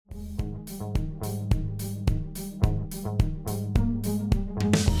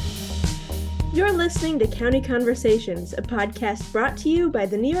You're listening to County Conversations, a podcast brought to you by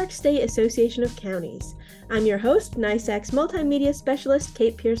the New York State Association of Counties. I'm your host, NYSAC's multimedia specialist,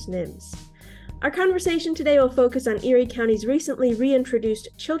 Kate Pierce-Nimz. Our conversation today will focus on Erie County's recently reintroduced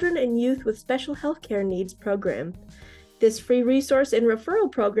Children and Youth with Special Healthcare Needs program. This free resource and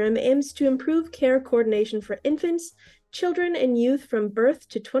referral program aims to improve care coordination for infants, children, and youth from birth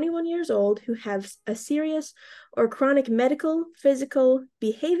to 21 years old who have a serious or chronic medical, physical,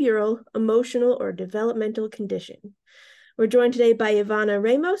 behavioral, emotional, or developmental condition. We're joined today by Evanna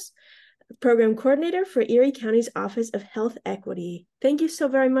Ramos, Program Coordinator for Erie County's Office of Health Equity. Thank you so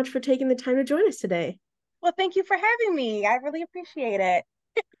very much for taking the time to join us today. Well, thank you for having me. I really appreciate it.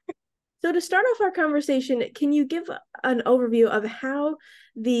 So to start off our conversation, can you give an overview of how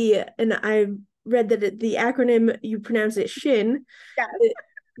and I read that the acronym, you pronounce it SHIN, Yes.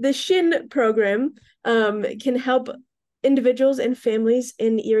 the SHIN program can help individuals and families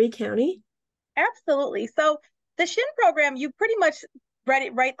in Erie County? Absolutely. So the SHIN program, you pretty much read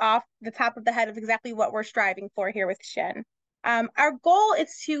it right off the top of the head of exactly what we're striving for here with SHIN. Our goal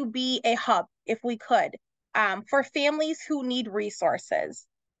is to be a hub, if we could, for families who need resources.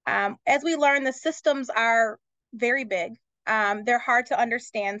 As we learn, the systems are very big. They're hard to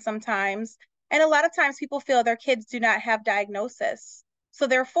understand sometimes. And a lot of times people feel their kids do not have diagnosis. So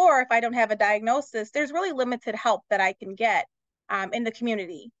therefore, if I don't have a diagnosis, there's really limited help that I can get in the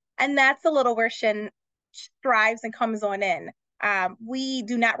community. And that's a little where SHIN strives and comes on in. We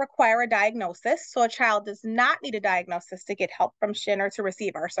do not require a diagnosis. So a child does not need a diagnosis to get help from SHIN or to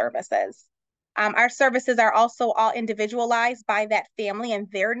receive our services. Our services are also all individualized by that family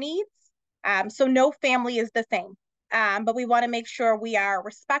and their needs. So no family is the same, but we want to make sure we are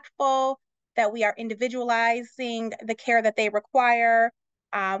respectful, that we are individualizing the care that they require,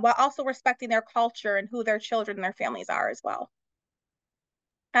 while also respecting their culture and who their children and their families are as well.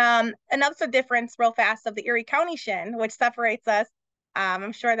 Another difference real fast of the Erie County SHIN, which separates us.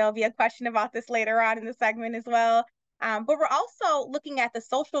 I'm sure there'll be a question about this later on in the segment as well. But we're also looking at the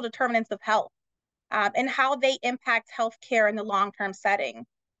social determinants of health. And how they impact healthcare in the long-term setting.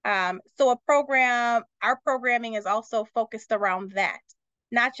 So our programming is also focused around that,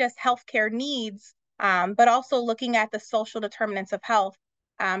 not just healthcare needs, but also looking at the social determinants of health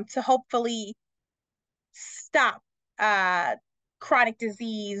to hopefully stop chronic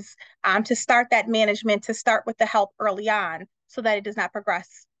disease, to start that management, to start with the help early on so that it does not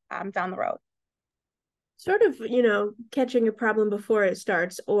progress down the road. Sort of, catching a problem before it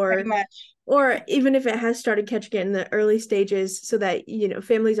starts, or even if it has started, catching it in the early stages so that,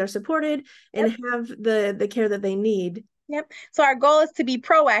 families are supported and have the care that they need. Yep. So our goal is to be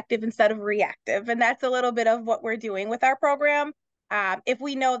proactive instead of reactive. And that's a little bit of what we're doing with our program. If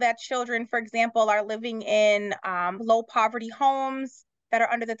we know that children, for example, are living in low poverty homes that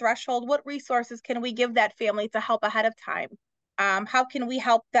are under the threshold, what resources can we give that family to help ahead of time? How can we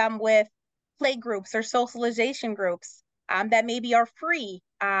help them with play groups or socialization groups that maybe are free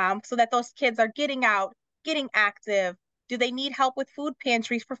so that those kids are getting out, getting active? Do they need help with food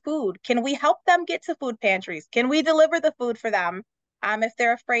pantries for food? Can we help them get to food pantries? Can we deliver the food for them if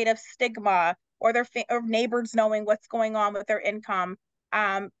they're afraid of stigma or their or neighbors knowing what's going on with their income,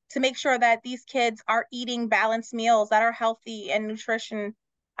 to make sure that these kids are eating balanced meals that are healthy and nutrition,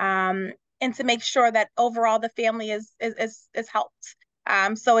 and to make sure that overall the family is helped.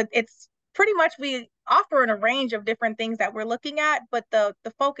 So it's pretty much, we offer in a range of different things that we're looking at, but the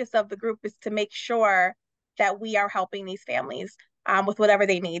focus of the group is to make sure that we are helping these families with whatever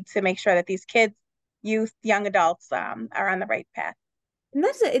they need to make sure that these kids, youth, young adults are on the right path. And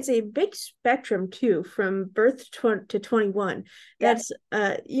it's a big spectrum too, from birth to 21. That's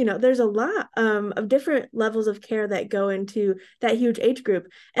there's a lot of different levels of care that go into that huge age group.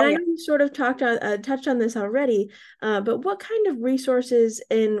 And I know you sort of touched on this already, but what kind of resources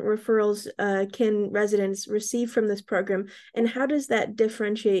and referrals can residents receive from this program, and how does that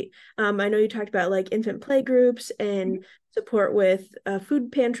differentiate? I know you talked about like infant play groups and support with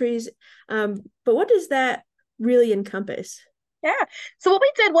food pantries, but what does that really encompass? Yeah. So what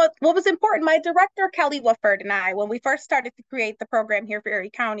we did, what was important, my director, Kelly Woodford, and I, when we first started to create the program here for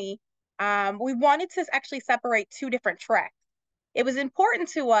Erie County, we wanted to actually separate two different tracks. It was important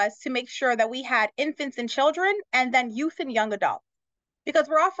to us to make sure that we had infants and children and then youth and young adults, because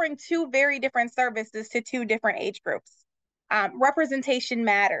we're offering two very different services to two different age groups. Representation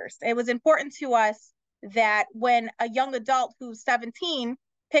matters. It was important to us that when a young adult who's 17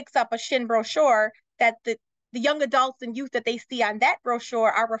 picks up a SHIN brochure, that the young adults and youth that they see on that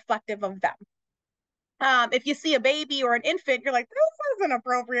brochure are reflective of them. If you see a baby or an infant, you're like, this isn't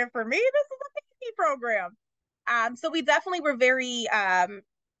appropriate for me. This is a baby program. So we definitely were very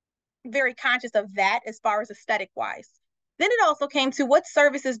very conscious of that as far as aesthetic wise. Then it also came to what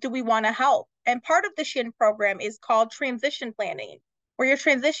services do we want to help? And part of the SHIN program is called transition planning, where you're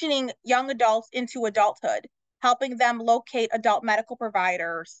transitioning young adults into adulthood, helping them locate adult medical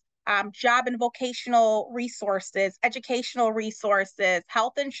providers, job and vocational resources, educational resources,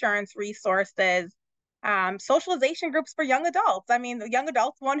 health insurance resources, socialization groups for young adults. I mean, the young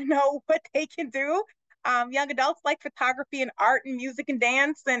adults want to know what they can do. Young adults like photography and art and music and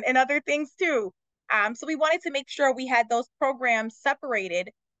dance and other things too. So we wanted to make sure we had those programs separated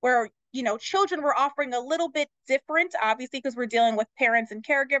where, you know, children were offering a little bit different, obviously, because we're dealing with parents and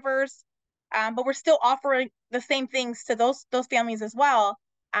caregivers, but we're still offering the same things to those families as well.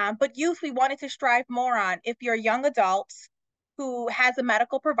 But youth, we wanted to strive more on. If you're a young adult who has a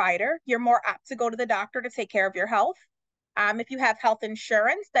medical provider, you're more apt to go to the doctor to take care of your health. If you have health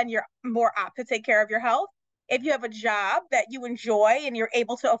insurance, then you're more apt to take care of your health. If you have a job that you enjoy and you're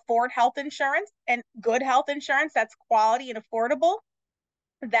able to afford health insurance and good health insurance that's quality and affordable,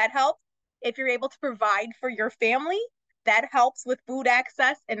 that helps. If you're able to provide for your family, that helps with food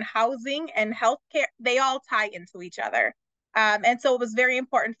access and housing and healthcare. They all tie into each other. And so it was very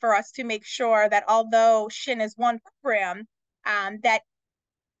important for us to make sure that although SHIN is one program, that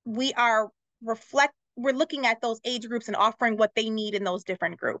we are we're looking at those age groups and offering what they need in those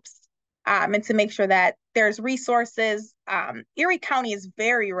different groups. And to make sure that there's resources. Erie County is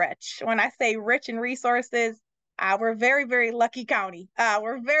very rich. When I say rich in resources, we're a very, very lucky county.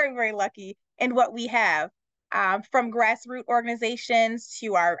 We're very, very lucky in what we have, from grassroots organizations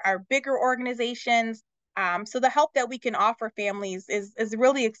to our bigger organizations. So the help that we can offer families is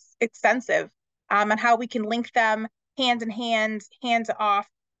really extensive, and how we can link them hand in hand, hands off,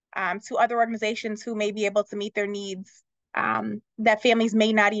 to other organizations who may be able to meet their needs, that families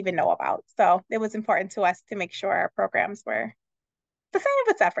may not even know about. So it was important to us to make sure our programs were the same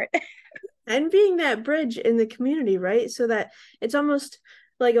of its effort. And being that bridge in the community, right? So that it's almost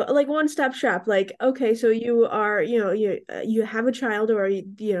like one-stop shop. Like, okay, so you are, you have a child or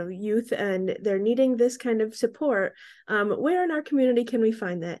youth, and they're needing this kind of support. Where in our community can we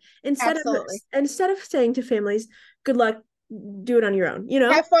find that? Absolutely. Instead of saying to families, good luck, do it on your own,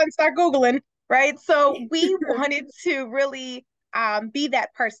 Have fun, start Googling, right? So we wanted to really be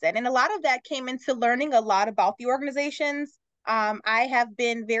that person. And a lot of that came into learning a lot about the organizations. I have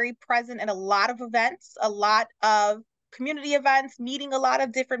been very present in a lot of events, a lot of community events, meeting a lot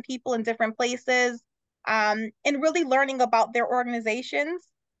of different people in different places, and really learning about their organizations,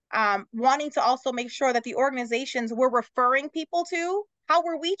 wanting to also make sure that the organizations we're referring people to, how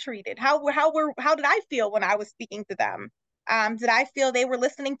were we treated? How did I feel when I was speaking to them? Did I feel they were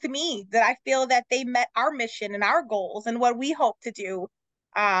listening to me? Did I feel that they met our mission and our goals and what we hope to do,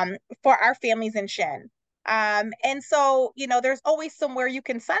 for our families in SHIN? And so, there's always somewhere you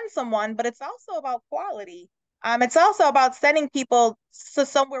can send someone, but it's also about quality. It's also about sending people to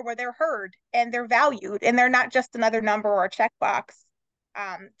somewhere where they're heard and they're valued and they're not just another number or a checkbox,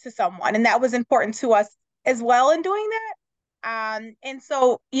 to someone. And that was important to us as well in doing that. And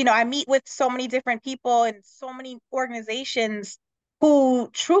so, I meet with so many different people and so many organizations who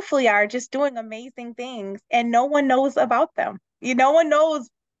truthfully are just doing amazing things and no one knows about them. No one knows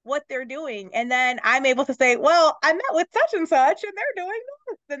what they're doing. And then I'm able to say, well, I met with such and such and they're doing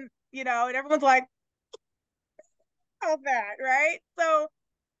this. And everyone's like, oh, that, right? So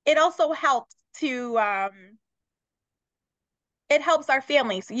it also helps to, it helps our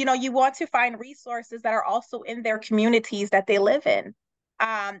families. You want to find resources that are also in their communities that they live in.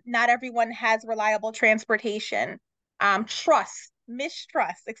 Not everyone has reliable transportation. Trust,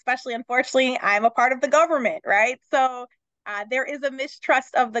 mistrust, especially, unfortunately, I'm a part of the government, right? So there is a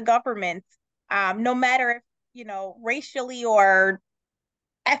mistrust of the government, no matter if, racially or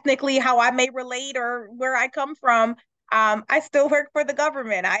ethnically, how I may relate or where I come from. I still work for the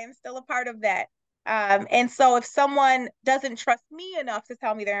government. I am still a part of that. And so if someone doesn't trust me enough to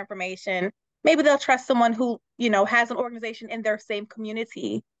tell me their information, maybe they'll trust someone who, has an organization in their same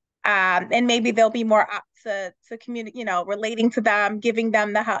community. And maybe they'll be more apt to communicate, relating to them, giving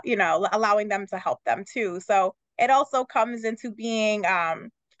them the help, allowing them to help them too. So it also comes into being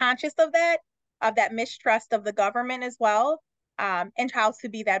conscious of that mistrust of the government as well. And how to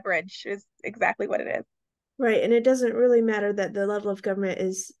be that bridge is exactly what it is. Right. And it doesn't really matter that the level of government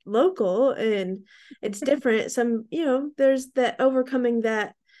is local and it's different. There's that overcoming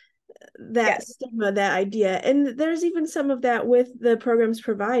that Yes. stigma, that idea. And there's even some of that with the programs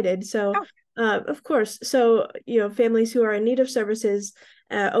provided. So, of course, so, families who are in need of services,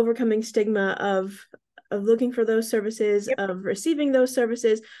 overcoming stigma of looking for those services, Yep. of receiving those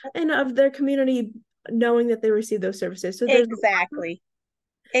services, and of their community knowing that they receive those services. So there's exactly.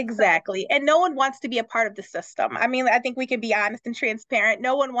 Exactly. And no one wants to be a part of the system. I mean, I think we can be honest and transparent.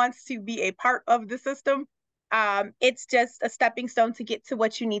 No one wants to be a part of the system. It's just a stepping stone to get to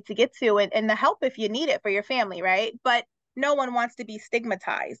what you need to get to and the help if you need it for your family, right? But no one wants to be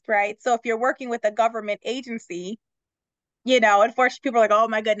stigmatized, right? So if you're working with a government agency, unfortunately people are like, oh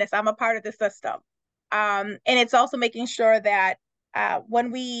my goodness, I'm a part of the system. And it's also making sure that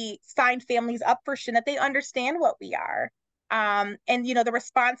when we sign families up for shin, that they understand what we are. And the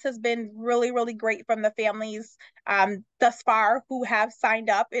response has been really, really great from the families thus far who have signed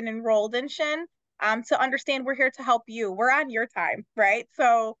up and enrolled in shin, to understand we're here to help you. We're on your time, right?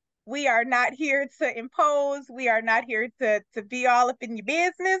 So we are not here to impose. We are not here to be all up in your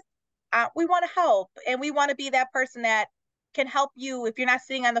business. We want to help, and we want to be that person that can help you if you're not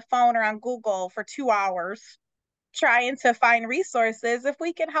sitting on the phone or on Google for 2 hours trying to find resources. If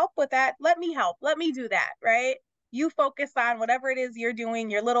we can help with that, let me help. Let me do that, right? You focus on whatever it is you're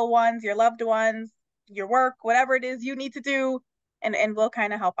doing, your little ones, your loved ones, your work, whatever it is you need to do, and we'll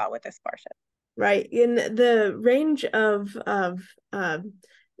kind of help out with this portion. Right. In the range of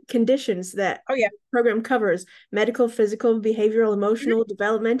conditions that Oh yeah. the program covers, medical, physical, behavioral, Mm-hmm. emotional,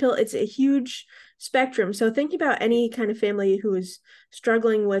 developmental, it's a huge spectrum. So thinking about any kind of family who is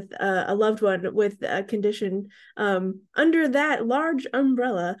struggling with a loved one with a condition, under that large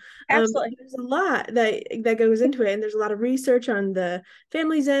umbrella, Absolutely. there's a lot that goes into it, and there's a lot of research on the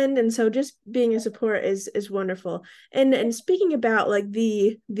family's end, and so just being a support is wonderful. And speaking about like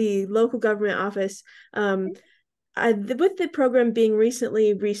the local government office, with the program being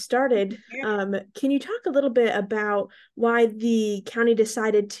recently restarted, can you talk a little bit about why the county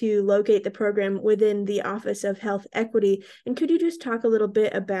decided to locate the program within the Office of Health Equity? And could you just talk a little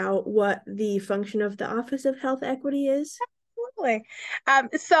bit about what the function of the Office of Health Equity is? Absolutely.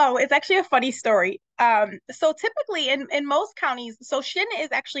 So it's actually a funny story. So typically in most counties, so shin is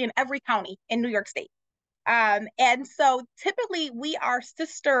actually in every county in New York State. And so typically we are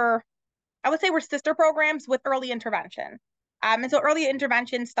sister, I would say we're sister programs with early intervention. And so early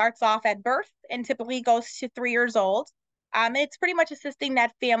intervention starts off at birth and typically goes to 3 years old. And it's pretty much assisting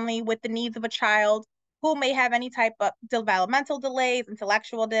that family with the needs of a child who may have any type of developmental delays,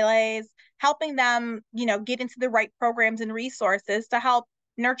 intellectual delays, helping them, get into the right programs and resources to help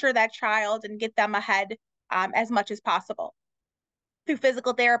nurture that child and get them ahead as much as possible through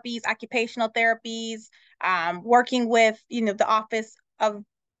physical therapies, occupational therapies, working with, the Office of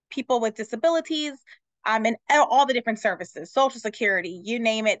People with Disabilities, and all the different services, Social Security, you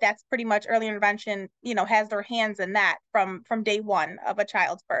name it. That's pretty much early intervention, has their hands in that from day one of a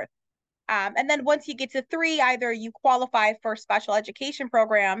child's birth. And then once you get to 3, either you qualify for special education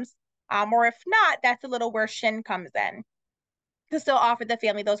programs, or if not, that's a little where shin comes in to still offer the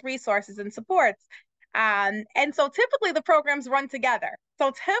family those resources and supports. And so typically the programs run together.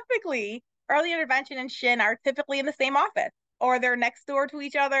 So typically early intervention and shin are typically in the same office or they're next door to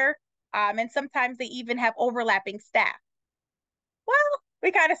each other. And sometimes they even have overlapping staff. Well,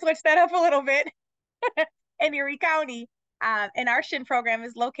 we kind of switched that up a little bit in Erie County. And our shin program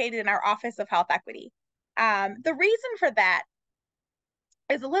is located in our Office of Health Equity. The reason for that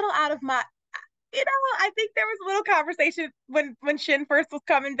is a little out of my, I think there was a little conversation when shin first was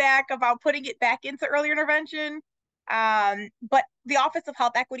coming back about putting it back into early intervention. But the Office of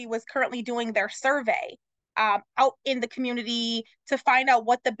Health Equity was currently doing their survey out in the community to find out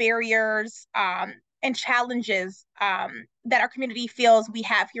what the barriers and challenges that our community feels we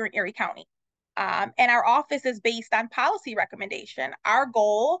have here in Erie County. And our office is based on policy recommendation. Our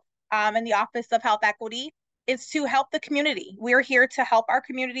goal in the Office of Health Equity is to help the community. We're here to help our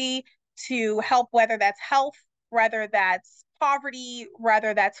community, to help whether that's health, whether that's poverty,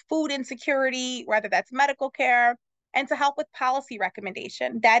 whether that's food insecurity, whether that's medical care, and to help with policy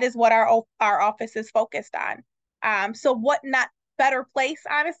recommendation. That is what our office is focused on. So what not better place,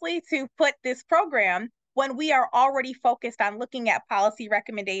 honestly, to put this program when we are already focused on looking at policy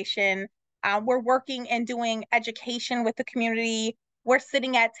recommendation. We're working and doing education with the community. We're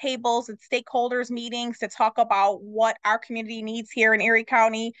sitting at tables and stakeholders meetings to talk about what our community needs here in Erie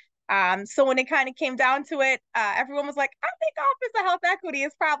County. So when it kind of came down to it, everyone was like, I think Office of Health Equity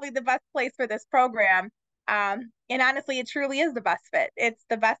is probably the best place for this program. And honestly, it truly is the best fit. It's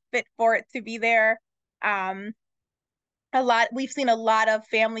the best fit for it to be there. We've seen a lot of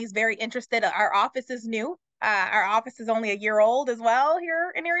families very interested. Our office is new. Our office is only a year old as well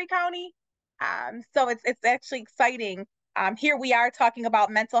here in Erie County. So it's actually exciting. Here we are talking about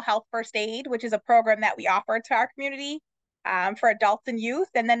mental health first aid, which is a program that we offer to our community for adults and youth.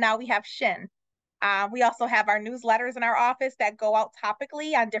 And then now we have shin. We also have our newsletters in our office that go out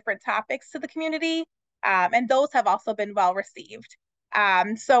topically on different topics to the community. And those have also been well received.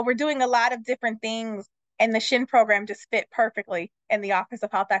 So we're doing a lot of different things, and the shin program just fit perfectly in the Office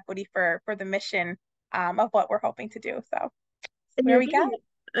of Health Equity for the mission of what we're hoping to do. So And there you're we go. getting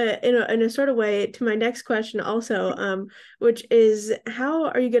in a sort of way to my next question also, which is how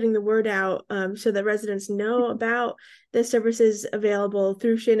are you getting the word out so that residents know about the services available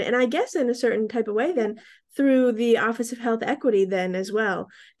through Shin, and I guess in a certain type of way then through the Office of Health Equity then as well,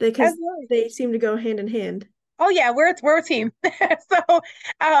 because Absolutely. they seem to go hand in hand. Oh yeah, we're a team. So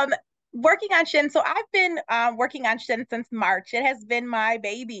um working on Shin. So I've been working on Shin since March. It has been my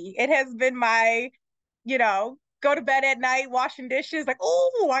baby. It has been my, go to bed at night, washing dishes, like,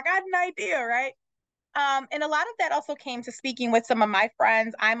 oh, I got an idea, right? And a lot of that also came to speaking with some of my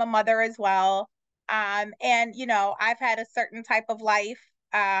friends. I'm a mother as well. And I've had a certain type of life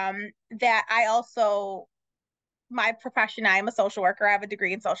that I also my profession, I am a social worker. I have a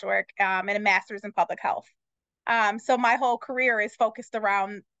degree in social work and a master's in public health. So my whole career is focused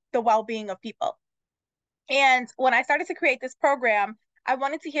around the well-being of people. And when I started to create this program, I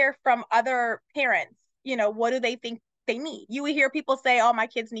wanted to hear from other parents, what do they think they need? You would hear people say, oh, my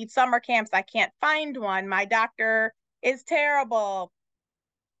kids need summer camps. I can't find one. My doctor is terrible.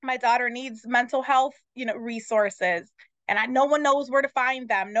 My daughter needs mental health, resources. And no one knows where to find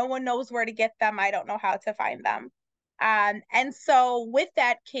them. No one knows where to get them. I don't know how to find them. And so with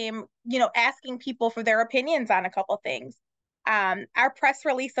that came, asking people for their opinions on a couple things. Our press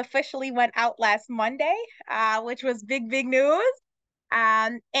release officially went out last Monday, which was big, big news.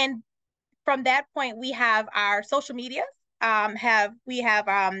 And from that point, we have our social medias. We're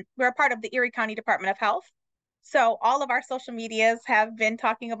a part of the Erie County Department of Health. So all of our social medias have been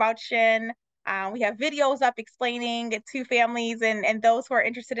talking about Shin. We have videos up explaining it to families and those who are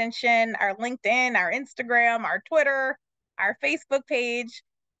interested in Shin, our LinkedIn, our Instagram, our Twitter, our Facebook page.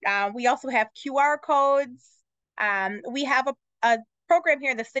 We also have QR codes. We have a program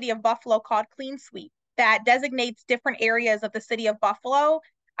here in the city of Buffalo called Clean Sweep that designates different areas of the city of Buffalo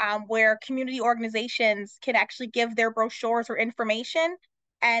where community organizations can actually give their brochures or information.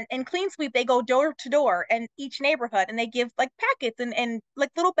 And in Clean Sweep, they go door to door in each neighborhood and they give like packets and like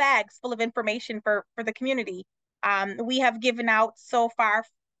little bags full of information for the community. We have given out so far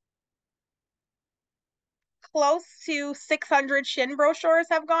close to 600 Shin brochures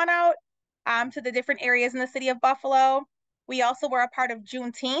have gone out to the different areas in the city of Buffalo. We also were a part of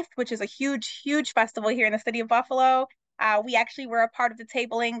Juneteenth, which is a huge, huge festival here in the city of Buffalo. We actually were a part of the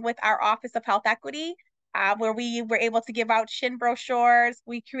tabling with our Office of Health Equity, where we were able to give out Shin brochures.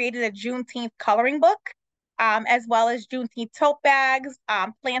 We created a Juneteenth coloring book, as well as Juneteenth tote bags,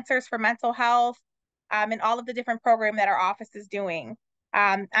 planters for mental health, and all of the different programs that our office is doing.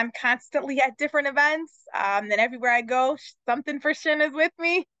 I'm constantly at different events, and everywhere I go, something for Shin is with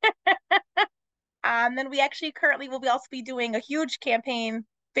me. Then we actually currently will be also be doing a huge campaign,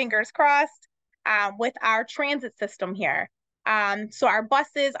 fingers crossed, with our transit system here. So our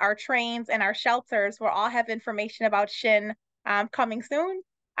buses, our trains, and our shelters will all have information about Shin coming soon.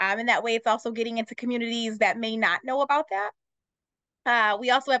 And that way it's also getting into communities that may not know about that.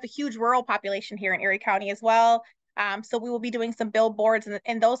 We also have a huge rural population here in Erie County as well. So we will be doing some billboards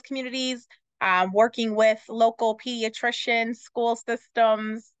in those communities, working with local pediatricians, school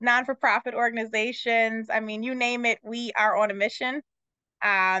systems, non-for-profit organizations. I mean, you name it, we are on a mission.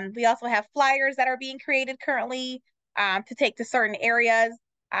 We also have flyers that are being created currently to take to certain areas.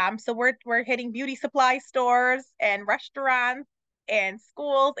 So we're hitting beauty supply stores and restaurants and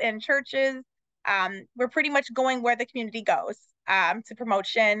schools and churches. We're pretty much going where the community goes to promote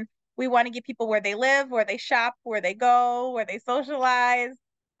Shin. We want to get people where they live, where they shop, where they go, where they socialize.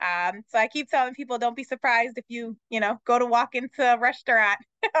 So I keep telling people, don't be surprised if you go to walk into a restaurant,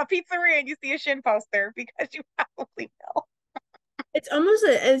 a pizzeria, and you see a Shin poster because you probably will. It's almost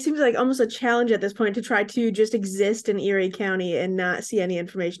it seems like almost a challenge at this point to try to just exist in Erie County and not see any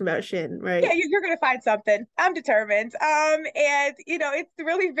information about Shin, Yeah, right? you're gonna find something. I'm determined. And it's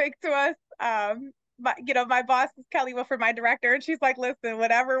really big to us. My boss is Kelly Wilford, my director, and she's like, listen,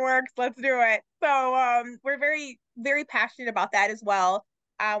 whatever works, let's do it. So we're very, very passionate about that as well.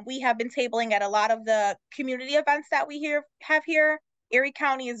 We have been tabling at a lot of the community events that we have here. Erie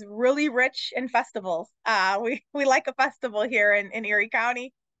County is really rich in festivals. We like a festival here in Erie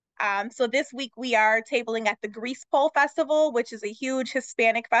County. So this week we are tabling at the Grease Pole Festival, which is a huge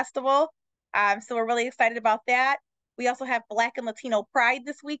Hispanic festival. So we're really excited about that. We also have Black and Latino Pride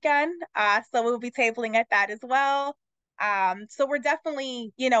this weekend. So we'll be tabling at that as well. So we're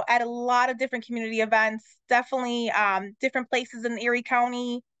definitely, at a lot of different community events, definitely different places in Erie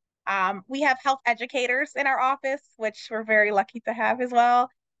County. We have health educators in our office, which we're very lucky to have as well,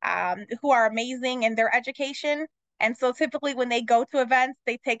 who are amazing in their education. And so typically when they go to events,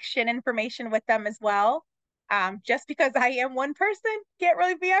 they take shin information with them as well. Just because I am one person, can't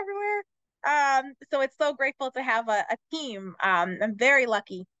really be everywhere. So it's so grateful to have a team. I'm very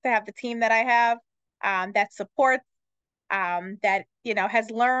lucky to have the team that I have, that supports, that,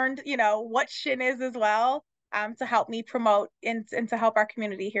 has learned, what shin is as well, to help me promote and to help our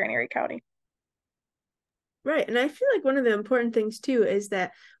community here in Erie County. Right. And I feel like one of the important things too is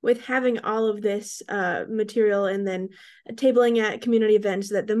that with having all of this material and then tabling at community events,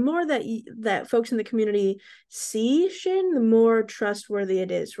 that the more that folks in the community see shin, the more trustworthy it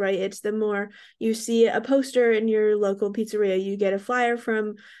is, right? It's the more you see a poster in your local pizzeria, you get a flyer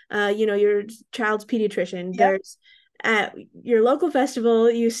from your child's pediatrician. Yep. There's at your local festival,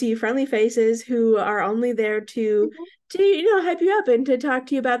 you see friendly faces who are only there to Mhm. hype you up and to talk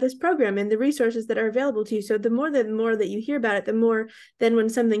to you about this program and the resources that are available to you. So the more that you hear about it, the more then when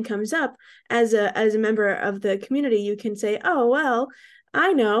something comes up as a member of the community, you can say, oh well,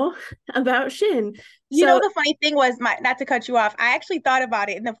 I know about shin. So The funny thing was, not to cut you off, I actually thought about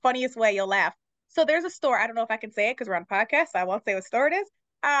it in the funniest way. You'll laugh. So there's a store. I don't know if I can say it because we're on a podcast, so I won't say what store it is.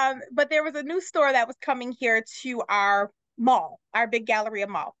 But there was a new store that was coming here to our mall, our big Galleria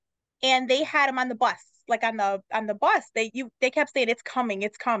mall, and they had them on the bus. Like on the bus, they kept saying it's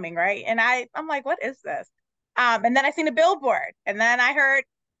coming, right? And I'm like, what is this? And then I seen a billboard, and then I heard,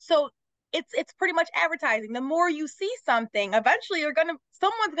 so it's pretty much advertising. The more you see something, eventually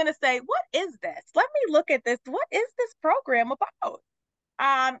someone's gonna say, what is this? Let me look at this. What is this program about?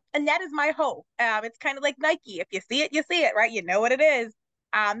 And that is my hope. It's kind of like Nike. If you see it, you see it, right? You know what it is.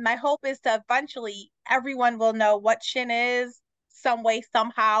 My hope is to eventually everyone will know what shin is some way,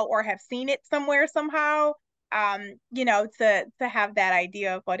 somehow, or have seen it somewhere, somehow. To have that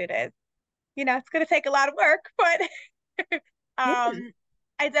idea of what it is. It's going to take a lot of work, but yeah.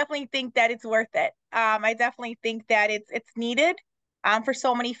 I definitely think that it's worth it. I definitely think that it's needed, for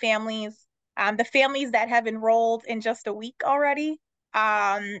so many families. The families that have enrolled in just a week already,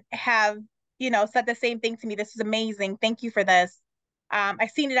 have, said the same thing to me. This is amazing. Thank you for this.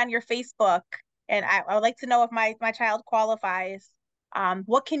 I've seen it on your Facebook, and I would like to know if my child qualifies.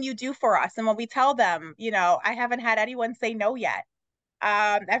 What can you do for us? And when we tell them, I haven't had anyone say no yet.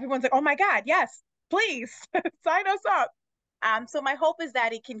 Everyone's like, oh my God, yes, please sign us up. So my hope is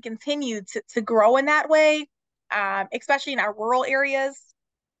that it can continue to grow in that way, especially in our rural areas,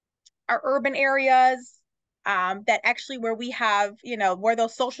 our urban areas, that actually where we have, where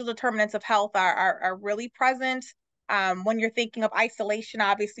those social determinants of health are really present. When you're thinking of isolation,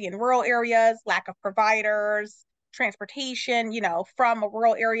 obviously in rural areas, lack of providers, transportation, from a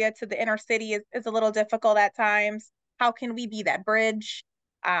rural area to the inner city is a little difficult at times. How can we be that bridge,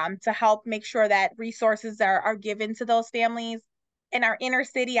 to help make sure that resources are given to those families? In our inner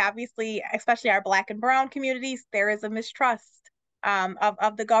city, obviously, especially our Black and Brown communities, there is a mistrust,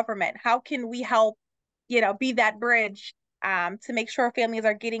 of the government. How can we help, be that bridge, to make sure families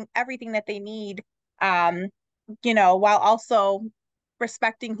are getting everything that they need, um, while also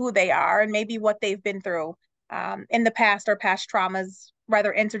respecting who they are and maybe what they've been through, in the past, or past traumas,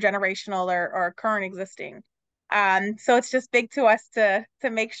 whether intergenerational or current existing. So it's just big to us to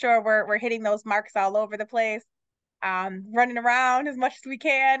make sure we're hitting those marks all over the place, running around as much as we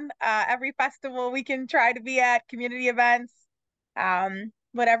can. Every festival we can try to be at, community events,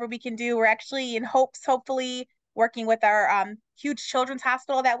 whatever we can do. We're actually in hopes, hopefully, working with our, huge children's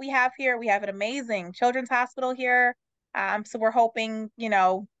hospital that we have here. We have an amazing children's hospital here. So we're hoping,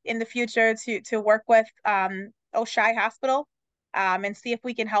 in the future to work with, Oshai Hospital, and see if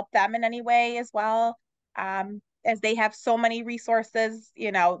we can help them in any way as well. As they have so many resources,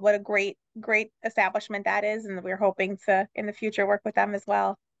 what a great, great establishment that is. And we're hoping to, in the future, work with them as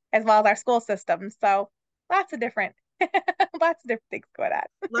well as our school system. So lots of different, lots of different things going on.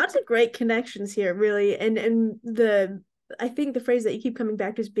 Lots of great connections here, really. And the I think the phrase that you keep coming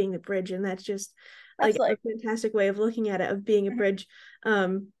back to is being the bridge, and that's just like a Absolutely. fantastic way of looking at it, of being a Mhm. bridge.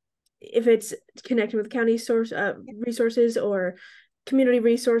 If it's connecting with county resources or community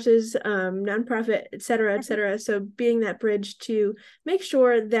resources, nonprofit, et cetera, et Mhm. cetera. So being that bridge to make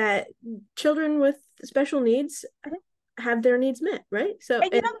sure that children with special needs Mhm. have their needs met, right? So,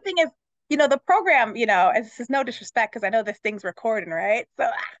 And the thing is, the program, this is no disrespect because I know this thing's recording, right?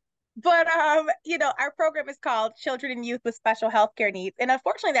 So, but our program is called Children and Youth with Special Healthcare Needs. And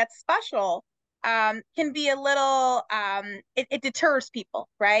unfortunately, that special, can be a little, it deters people,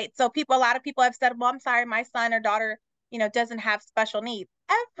 right? So a lot of people have said, well, I'm sorry, my son or daughter, doesn't have special needs.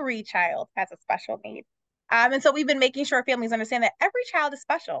 Every child has a special need. And so we've been making sure families understand that every child is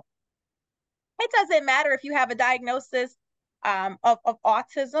special. It doesn't matter if you have a diagnosis of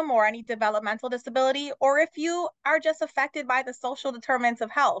autism or any developmental disability, or if you are just affected by the social determinants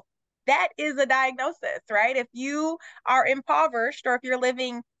of health. That is a diagnosis, right? If you are impoverished or if you're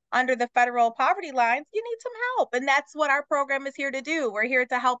living under the federal poverty lines, you need some help. And that's what our program is here to do. We're here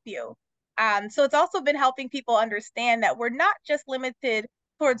to help you. So it's also been helping people understand that we're not just limited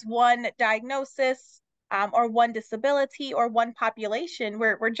towards one diagnosis or one disability or one population.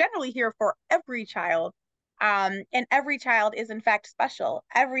 We're generally here for every child. And every child is in fact special.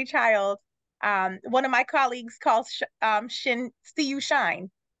 Every child, one of my colleagues calls shin, see you shine.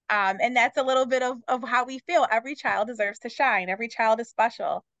 And that's a little bit of how we feel. Every child deserves to shine. Every child is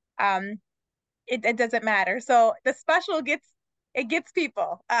special. Um, it doesn't matter. So the special gets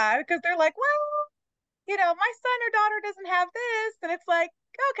people because they're like, well, my son or daughter doesn't have this, and it's like,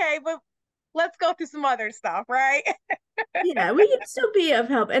 okay, but let's go through some other stuff, right? Yeah, we can still be of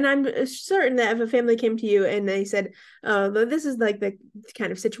help. And I'm certain that if a family came to you and they said, oh, this is like the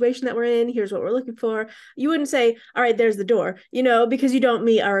kind of situation that we're in, here's what we're looking for, you wouldn't say, all right, there's the door, because you don't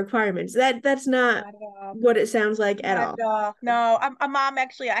meet our requirements. That's not what it sounds like at all. No, a mom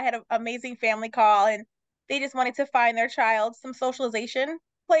actually, I had an amazing family call and they just wanted to find their child some socialization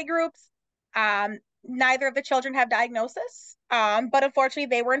play groups. Neither of the children have diagnosis, but unfortunately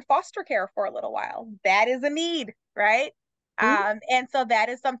they were in foster care for a little while. That is a need, right? And so that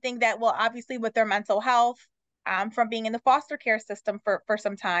is something that will obviously with their mental health, from being in the foster care system for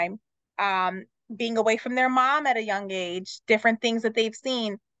some time, being away from their mom at a young age, different things that they've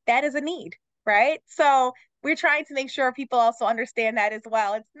seen, that is a need, right? So we're trying to make sure people also understand that as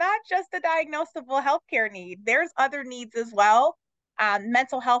well. It's not just a diagnosable healthcare need. There's other needs as well.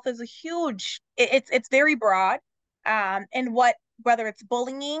 Mental health is a huge, it's very broad. And whether it's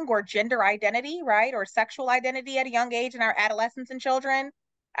bullying or gender identity, right, or sexual identity at a young age in our adolescents and children,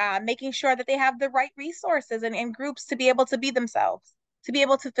 making sure that they have the right resources and groups to be able to be themselves, to be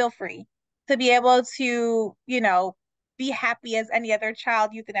able to feel free, to be able to, be happy as any other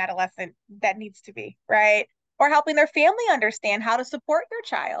child, youth, and adolescent that needs to be, right? Or helping their family understand how to support their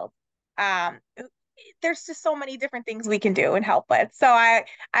child. There's just so many different things we can do and help with. So I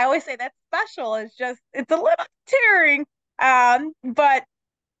always say that special is just, it's a little tearing. But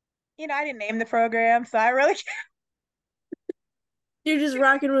I didn't name the program, so I really You're just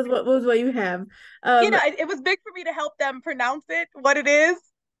rocking with what you have. it was big for me to help them pronounce it, what it is.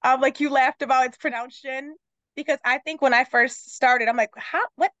 Like you laughed about its pronunciation, because I think when I first started, I'm like, how is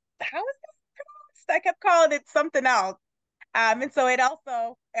this pronounced? I kept calling it something else. And so it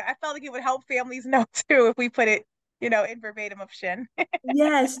also, I felt like it would help families know too if we put it, in verbatim of shin.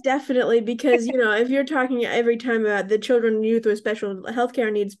 Yes, definitely. Because, if you're talking every time about the children and youth with special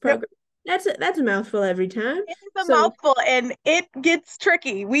healthcare needs Yep. program, that's a mouthful every time. It is a So, mouthful and it gets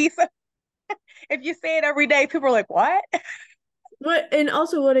tricky. If you say it every day, people are like, what? and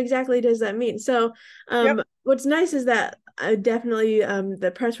also what exactly does that mean? So, Yep. what's nice is that I definitely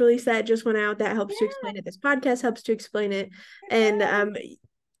the press release that just went out that helps to Yeah, explain it. This podcast helps to explain it, it and does.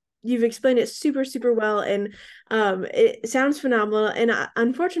 you've explained it super super well, and it sounds phenomenal. And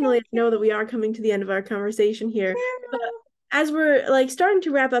unfortunately, I Thank know that we you. are coming to the end of our conversation here, but Yeah. as we're like starting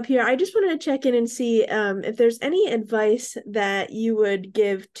to wrap up here, I just wanted to check in and see if there's any advice that you would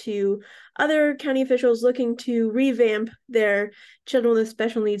give to other county officials looking to revamp their children with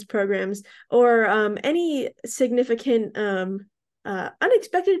special needs programs, or any significant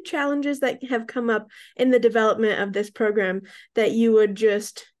unexpected challenges that have come up in the development of this program that you would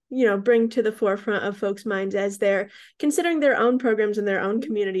just bring to the forefront of folks' minds as they're considering their own programs in their own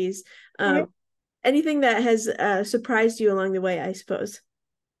communities. Mhm. Anything that has surprised you along the way, I suppose.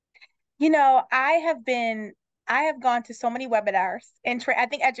 I have gone to so many webinars, and I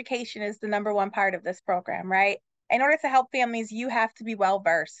think education is the number one part of this program, right? In order to help families, you have to be well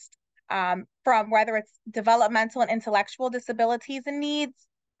versed, from whether it's developmental and intellectual disabilities and needs,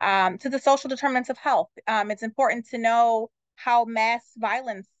 to the social determinants of health. It's important to know how mass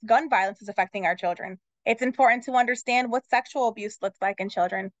violence, gun violence, is affecting our children. It's important to understand what sexual abuse looks like in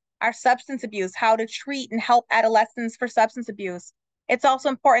children, our substance abuse, how to treat and help adolescents for substance abuse. It's also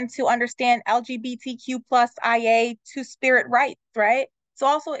important to understand LGBTQ plus IA two-spirit rights, right? So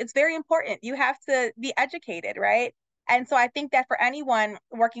also it's very important. You have to be educated, right? And so I think that for anyone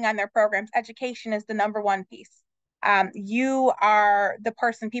working on their programs, education is the number one piece. You are the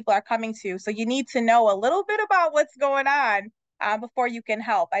person people are coming to. So you need to know a little bit about what's going on before you can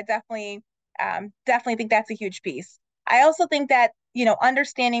help. I definitely think that's a huge piece. I also think that,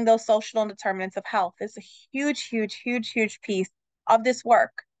 understanding those social determinants of health is a huge, huge, huge, huge piece of this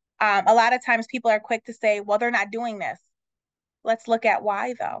work. A lot of times people are quick to say, well, they're not doing this. Let's look at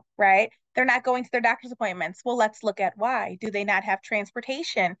why though, right? They're not going to their doctor's appointments. Well, let's look at why. Do they not have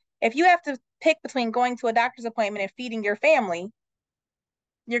transportation? If you have to pick between going to a doctor's appointment and feeding your family,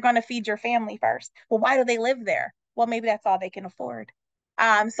 you're going to feed your family first. Well, why do they live there? Well, maybe that's all they can afford.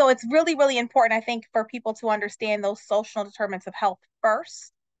 So it's really, really important, I think, for people to understand those social determinants of health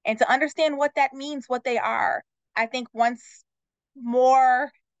first and to understand what that means, what they are. I think once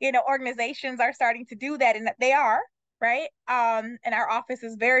more, organizations are starting to do that, and they are, right? And our office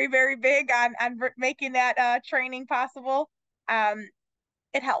is very, very big on making that training possible. Um,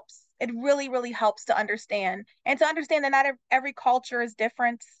 it helps. It really, really helps to understand and to understand that not every culture is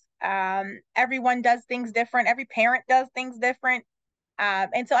different. Everyone does things different. Every parent does things different.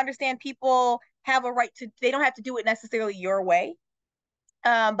 And to understand people have a right to, they don't have to do it necessarily your way,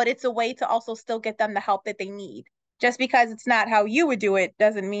 but it's a way to also still get them the help that they need. Just because it's not how you would do it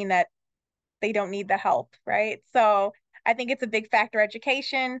doesn't mean that they don't need the help, right? So I think it's a big factor.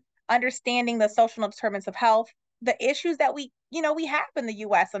 Education, understanding the social determinants of health, the issues that we have in the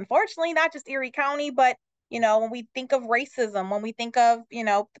US, unfortunately, not just Erie County, but when we think of racism, when we think of,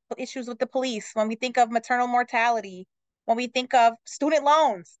 issues with the police, when we think of maternal mortality, when we think of student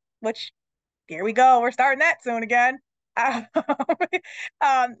loans, which here we go, we're starting that soon again. Um,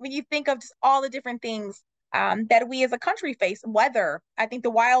 when you think of just all the different things that we as a country face, weather, I think the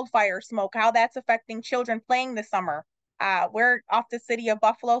wildfire smoke, how that's affecting children playing this summer. We're off the city of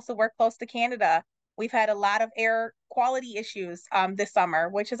Buffalo, so we're close to Canada. We've had a lot of air quality issues this summer,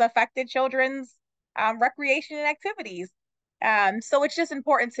 which has affected children's recreation and activities. So it's just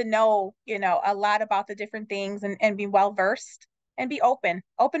important to know, a lot about the different things and be well versed and be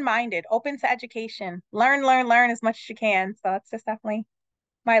open-minded, open to education. Learn as much as you can. So that's just definitely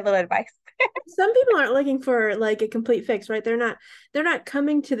my little advice. Some people aren't looking for like a complete fix, right? They're not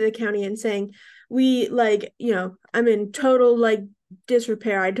coming to the county and saying, we like, I'm in total like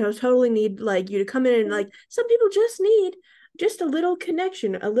disrepair. I totally need like you to come in, and like some people just need just a little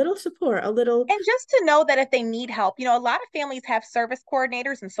connection, a little support, a little. And just to know that if they need help, a lot of families have service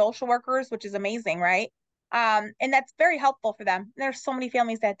coordinators and social workers, which is amazing, right? And that's very helpful for them. There's so many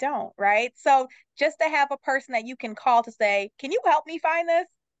families that don't, right? So just to have a person that you can call to say, can you help me find this?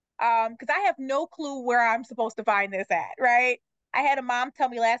 Because I have no clue where I'm supposed to find this at, right? I had a mom tell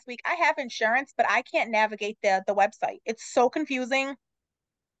me last week, I have insurance, but I can't navigate the website. It's so confusing.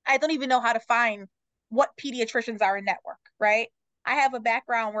 I don't even know how to find what pediatricians are in network, right? I have a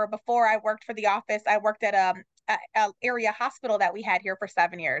background where before I worked for the office, I worked at a area hospital that we had here for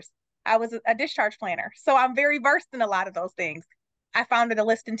 7 years. I was a discharge planner. So I'm very versed in a lot of those things. I found a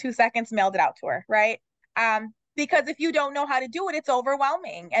list in 2 seconds, mailed it out to her, right? Because if you don't know how to do it, it's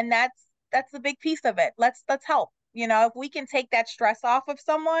overwhelming. And that's the big piece of it. Let's help. If we can take that stress off of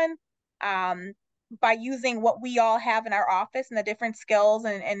someone, um, by using what we all have in our office and the different skills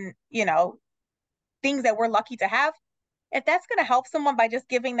and things that we're lucky to have, if that's going to help someone by just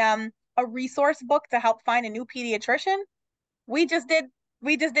giving them a resource book to help find a new pediatrician, we just did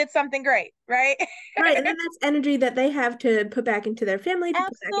we just did something great, right? Right, and then that's energy that they have to put back into their family, to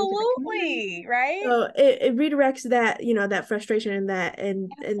put back into the community. Absolutely, right? So it redirects that, that frustration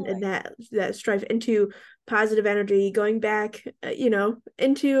and and that strife into positive energy, going back,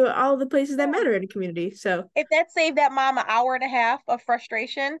 into all the places that Yeah. matter in a community. So If that saved that mom an hour and a half of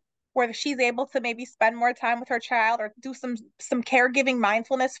frustration, where she's able to maybe spend more time with her child or do some caregiving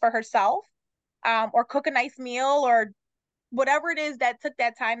mindfulness for herself, or cook a nice meal or whatever it is that took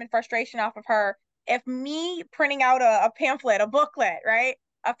that time and frustration off of her. If me printing out a pamphlet, a booklet, right,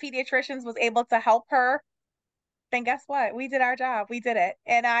 of pediatricians was able to help her, then guess what? We did our job. We did it.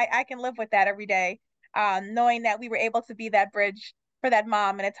 And I can live with that every day, knowing that we were able to be that bridge for that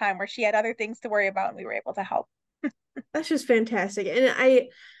mom in a time where she had other things to worry about and we were able to help. that's just fantastic. And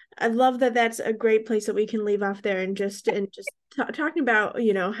I love that that's a great place that we can leave off there, and just talking about,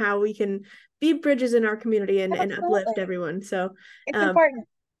 how we can be bridges in our community and uplift Absolutely. everyone. So It's um, important.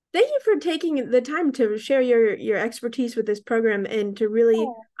 thank you for taking the time to share your expertise with this program and to really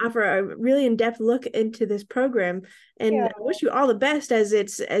Oh, offer a really in-depth look into this program. And yeah. I wish you all the best as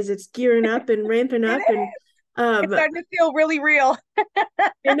it's gearing up and ramping It up. And is. It's um, starting to feel really real.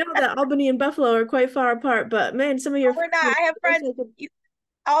 I know that Albany and Buffalo are quite far apart, but man, some of your We're friends not. would I have wish friends. they could.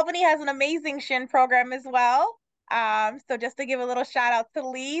 Albany has an amazing shin program as well. So just to give a little shout out to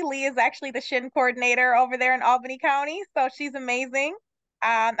Lee. Lee is actually the shin coordinator over there in Albany County. So she's amazing.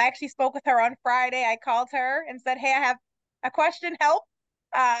 I actually spoke with her on Friday. I called her and said, hey, I have a question, help.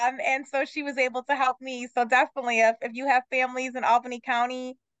 And so she was able to help me. So definitely, if you have families in Albany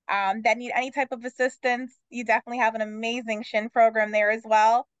County that need any type of assistance, you definitely have an amazing shin program there as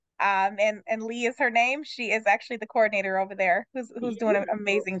well. And Lee is her name. She is actually the coordinator over there who's doing an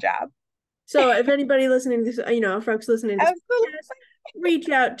amazing job. So if anybody listening to this, folks listening to this podcast, reach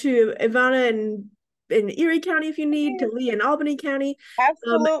out to Evanna in Erie County if you need, to Lee in Albany County.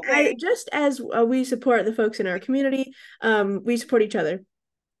 Absolutely. Just as we support the folks in our community, we support each other.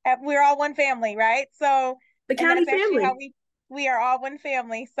 We're all one family, right? So the county family. How we are all one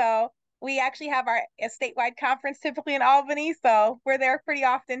family. So we actually have a statewide conference typically in Albany. So we're there pretty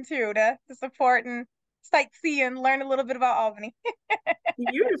often too to support and sightsee and learn a little bit about Albany.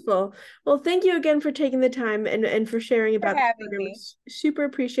 Beautiful. Well, thank you again for taking the time and for sharing about this program. Super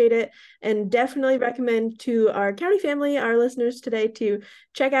appreciate it, and definitely recommend to our county family, our listeners today, to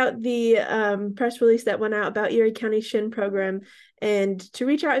check out the press release that went out about Erie County Shin program, and to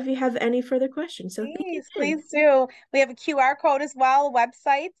reach out if you have any further questions. So please do. We have a QR code as well,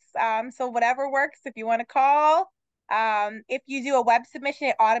 websites. So whatever works, if you want to call. If you do a web submission,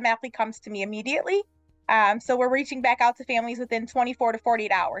 it automatically comes to me immediately. So we're reaching back out to families within 24 to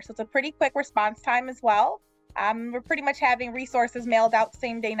 48 hours. So it's a pretty quick response time as well. We're pretty much having resources mailed out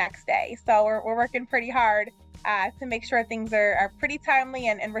same day, next day. So we're working pretty hard to make sure things are pretty timely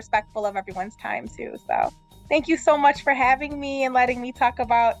and respectful of everyone's time too. So thank you so much for having me and letting me talk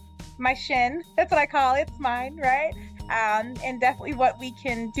about my shin. That's what I call it. It's mine, right? And definitely what we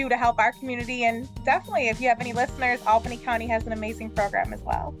can do to help our community. And definitely, if you have any listeners, Albany County has an amazing program as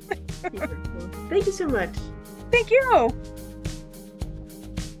well. Thank you so much. Thank you.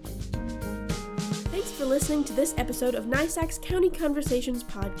 Thanks for listening to this episode of NYSAC's County Conversations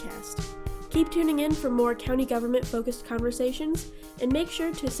podcast. Keep tuning in for more county government-focused conversations, and make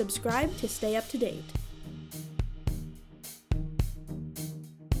sure to subscribe to stay up to date.